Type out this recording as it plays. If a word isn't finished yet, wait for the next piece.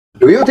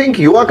Do you think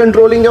you are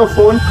controlling your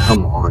phone?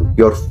 Come on,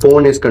 your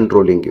phone is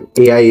controlling you.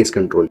 AI is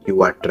controlling you.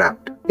 You are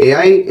trapped.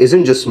 AI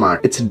isn't just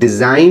smart, it's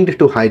designed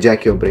to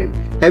hijack your brain.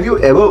 Have you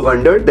ever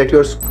wondered that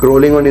you're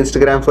scrolling on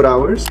Instagram for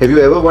hours? Have you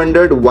ever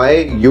wondered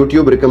why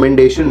YouTube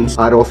recommendations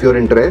are of your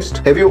interest?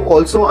 Have you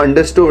also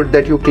understood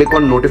that you click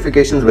on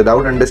notifications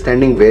without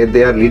understanding where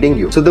they are leading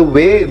you? So the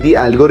way the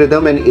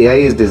algorithm and AI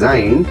is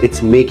designed,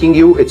 it's making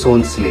you its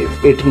own slave.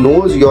 It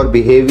knows your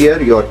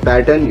behavior, your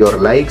pattern, your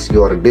likes,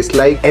 your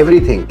dislike,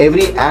 everything.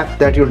 Every app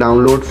that you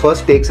download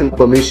first takes in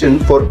permission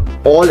for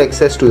all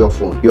access to your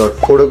phone. Your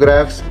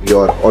photographs,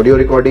 your audio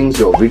recordings,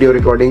 your video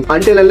recording.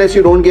 Until unless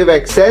you don't give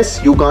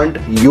access, you can't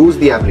use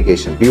the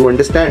application. Do you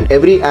understand?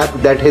 Every app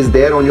that is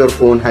there on your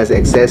phone has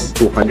access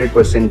to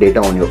 100%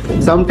 data on your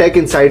phone. Some tech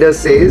insiders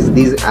says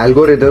these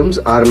algorithms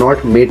are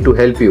not made to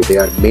help you. They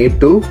are made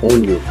to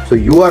own you. So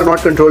you are not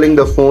controlling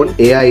the phone.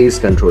 AI is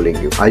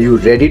controlling you. Are you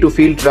ready to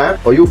feel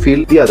trapped or you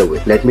feel the other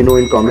way? Let me know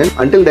in comments.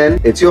 Until then,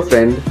 it's your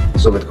friend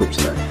Sumit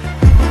Kupchana.